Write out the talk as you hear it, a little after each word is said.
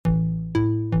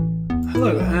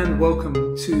Hello and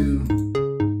welcome to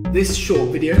this short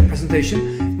video presentation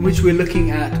in which we're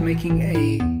looking at making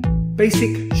a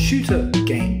basic shooter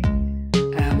game,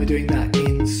 and we're doing that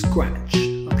in Scratch.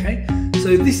 Okay,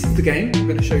 so this is the game I'm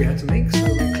going to show you how to make. So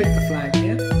we're going to click the flag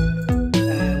here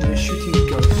and we're shooting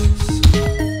ghosts.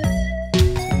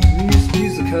 So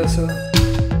use the cursor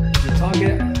as your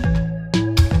target.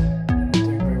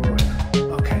 Doing very well here.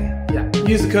 Okay, yeah,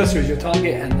 use the cursor as your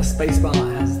target and the spacebar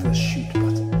as the shoot button.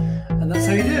 And that's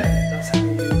how you do it. That's how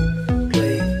you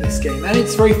play this game. And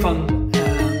it's very fun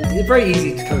and it's very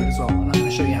easy to code as well. And I'm going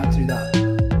to show you how to do that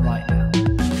right now.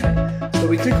 Okay. So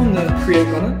we click on the create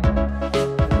button.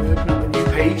 We open up a new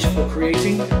page for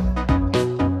creating a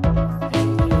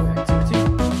new activity.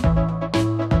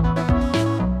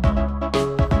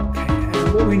 Okay.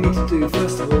 And what we need to do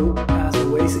first of all, as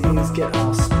always, is get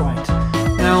our sprite.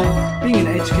 Now, being an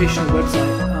educational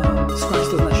website, Scratch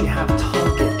doesn't actually have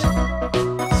target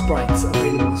sprites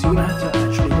available, so you're going to have to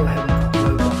actually go ahead and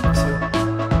upload them. So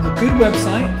a good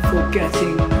website for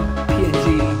getting PNG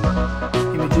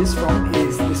images from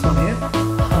is this one here.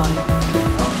 I'm going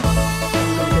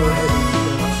to go ahead and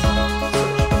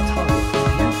search the target from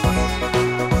here.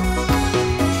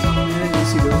 And you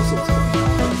see there are all sorts of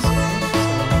targets.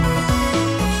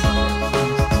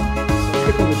 So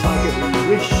click on the target that you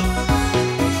wish.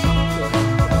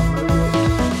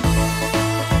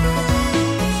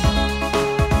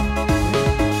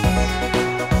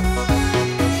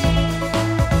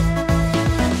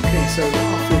 So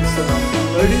after it's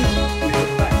loaded, you head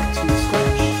back to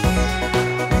Scratch.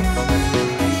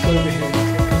 You go over here and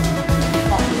click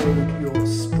upload your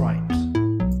sprite.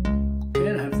 Okay,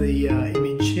 and I have the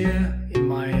image here in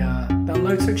my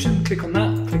download section. Click on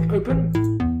that, click open,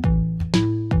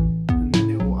 and then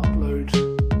it will upload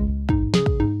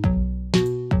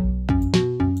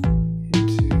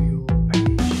into your page.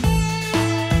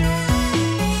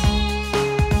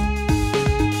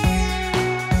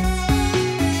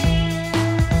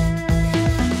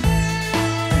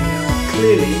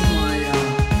 Clearly, my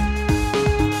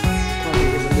target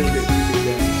is a little bit too big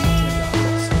there,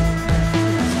 so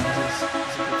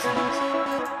I'll take that a lot.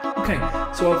 Okay,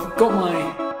 so I've got my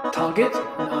target,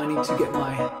 now I need to get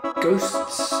my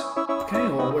ghosts, okay,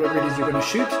 or whatever it is you're going to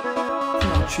shoot. I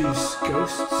think I'll choose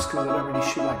ghosts, because I don't really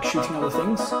like shooting other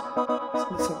things. So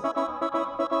let's have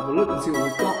a look and see what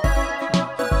we've got.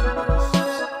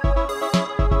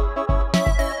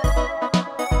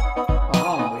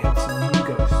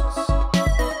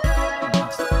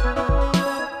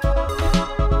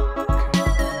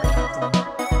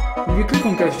 If you click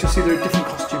on ghosts, you'll see there are different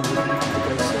costumes that you can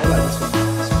go. So I like this one.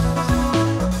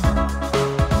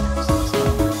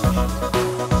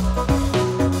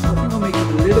 I think I'll make it a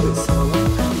little bit smaller.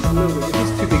 It's a little bit. If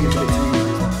it's too big, it's a bit too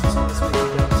easy. So let's make it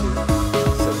down to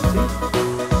 70.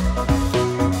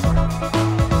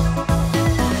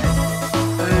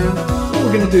 And what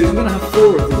we're going to do is we're going to have 4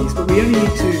 of these, but we only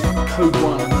need to code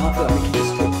 1, and after that we can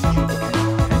just click duplicate.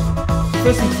 Okay?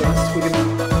 First things first, we're going to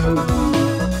code the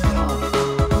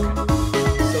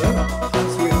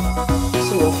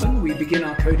often we begin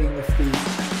our coding with the and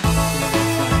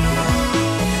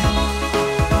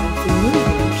for movement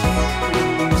we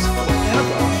use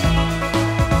forever.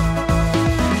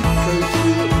 Go to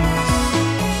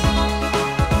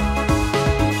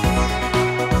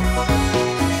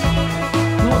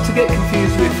not to get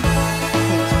confused with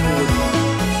points towards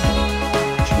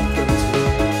actually go to.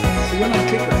 So when I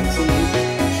click that, you see it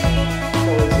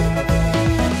follows it.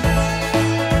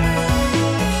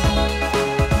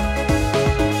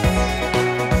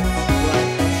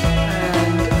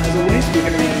 We're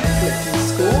going to be collecting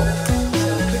score, so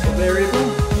click a variable,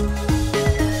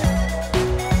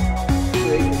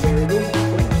 create a variable,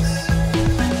 points.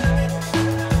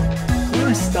 When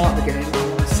I start the game, I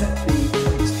want to set the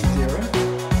points to 0.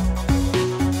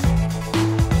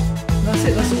 And that's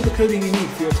it, that's all the coding you need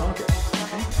for your target.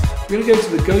 Okay? We're going to go to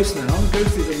the ghost now. The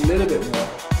ghost is a little bit more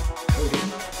coding,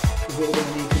 because what we're going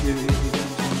to need to do is we're going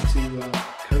to need to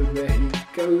code where he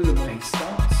goes and where he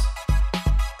starts.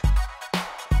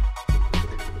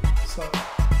 So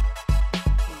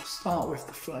we'll start with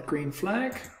the green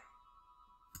flag.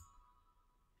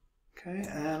 Okay,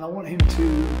 and I want him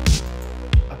to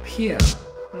appear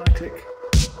when I click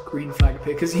green flag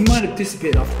appear, because he might have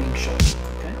disappeared after being shot.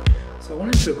 Okay, so I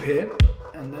want him to appear,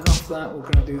 and then after that we're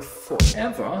going to do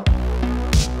forever.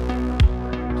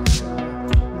 Just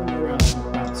run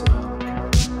around, bounce around. Okay.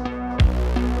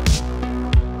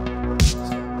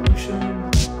 So motion.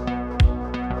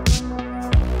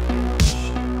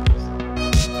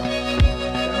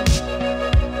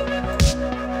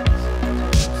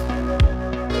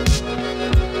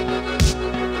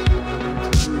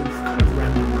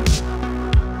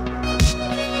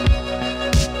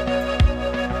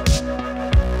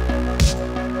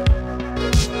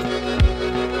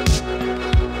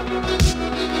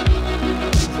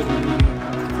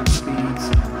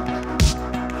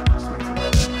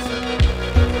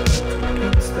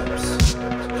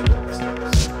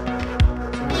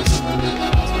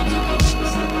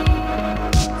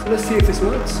 if this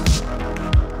works.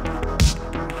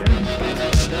 Okay,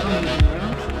 down and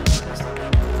around.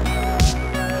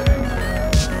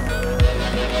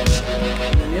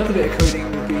 And then the other bit of coding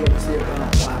would be obviously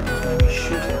about what happens when we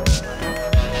shoot it.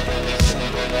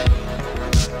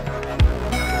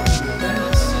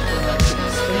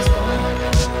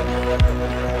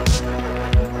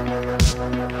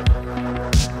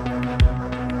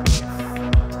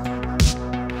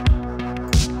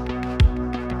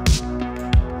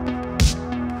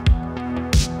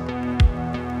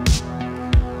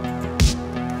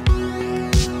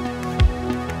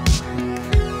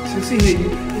 See here,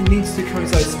 it needs to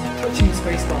coincide, touching the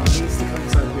spacebar needs to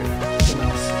coincide with the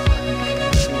mouse.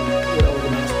 Or the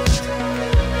mouse point.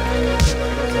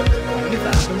 And if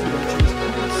that happens, we're going to choose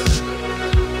focus.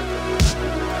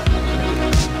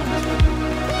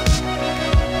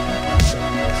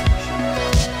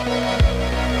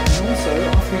 And also,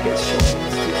 after it gets shot, it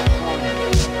needs to hide.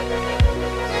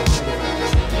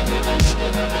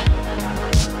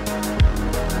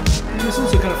 And it's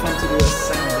also kind of fun to do a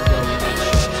sound as well.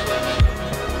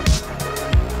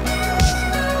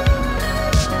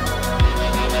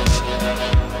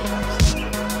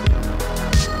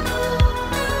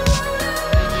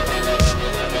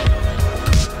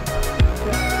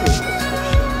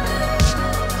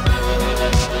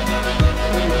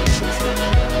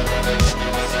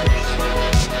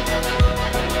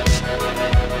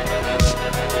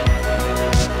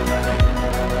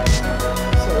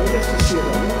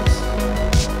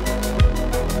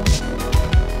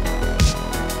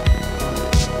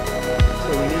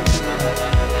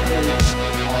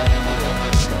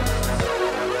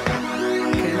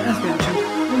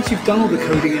 You've done all the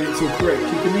coding and it's all correct, you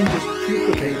can then just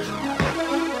duplicate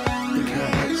the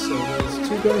characters. So there's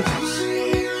 2 ghosts,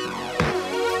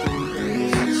 3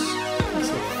 ghosts, that's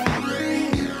it.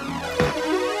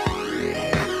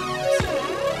 So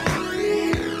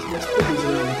let's put these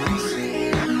around the place.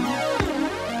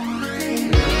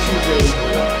 Choose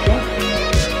a drop.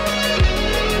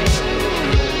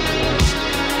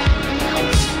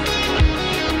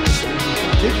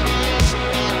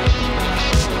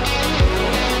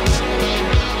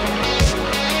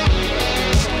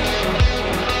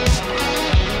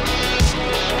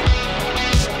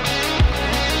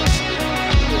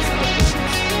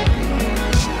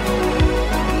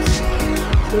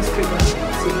 Let's get that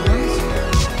synchronized.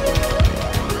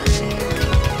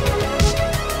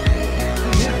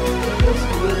 Yeah, that's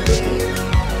really good.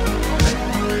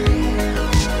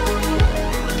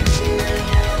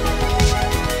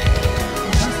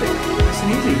 Fantastic. Nice and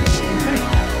easy. Okay.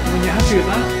 And when you're happy with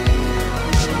that,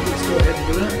 let's go ahead and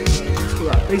do that. Let's do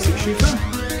that basic shooter.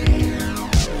 And you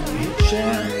hit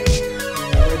share. And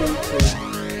you're ready to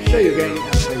share your game and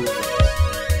play with it.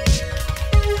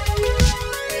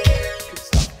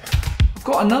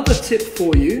 Got another tip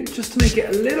for you, just to make it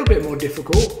a little bit more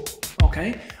difficult.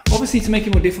 Okay, obviously to make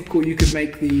it more difficult, you could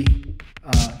make the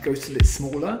ghosts a little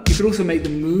smaller. You could also make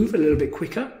them move a little bit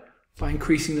quicker by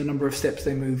increasing the number of steps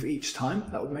they move each time.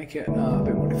 That would make it a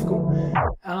bit more difficult.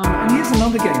 And here's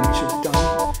another game which I've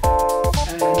done,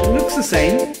 and it looks the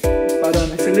same, but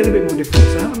it's a little bit more difficult.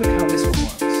 So have a look how this one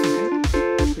works.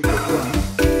 Okay, we got one.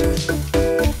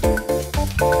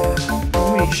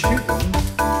 When we shoot one,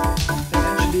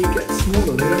 get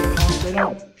smaller, they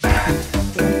don't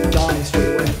die straight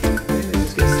away. They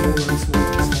just get smaller and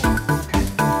smaller and smaller. Okay.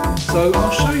 So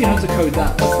I'll show you how to code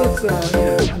that. That's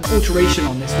an alteration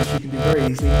on this, which you can do very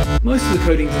easily. Most of the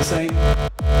coding is the same.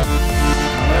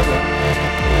 However,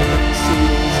 you see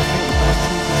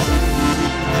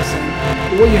the same.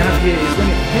 But what you have here is when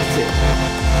it hits it,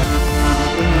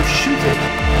 when you shoot it,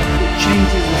 it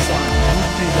changes the size. You can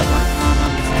change that like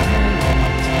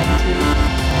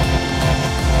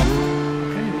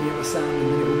sound, and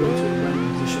then it will go to a random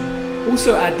position.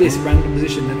 Also add this random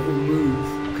position, then it will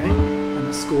move, okay? And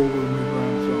the score will move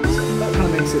around as well. So that kind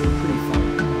of makes it pretty fun.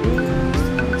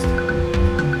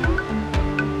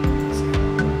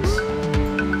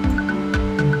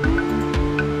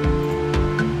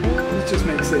 It just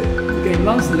makes it, the game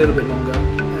lasts a little bit longer,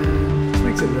 and it just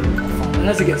makes it a little bit more fun. And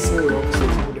as it gets smaller, obviously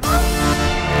it's more difficult.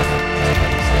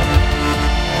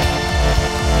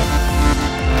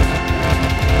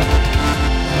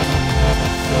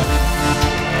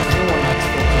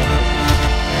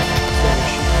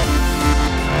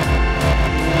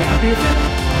 Go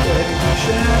ahead and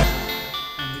share,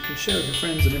 and you can share with your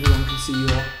friends and everyone can see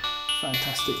your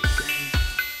fantastic game.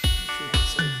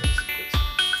 Okay,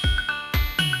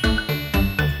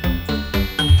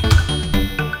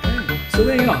 so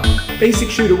there you are. Basic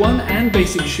Shooter 1 and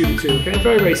Basic Shooter 2. Okay,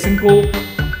 very, very simple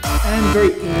and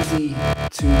very easy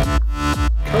to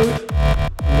code.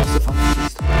 And lots of fun.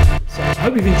 I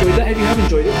hope you've enjoyed that. If you have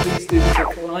enjoyed it, please do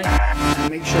click like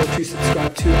and make sure to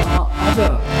subscribe to our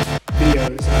other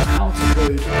videos on how to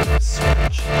code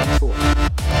Scratch. Thanks for watching.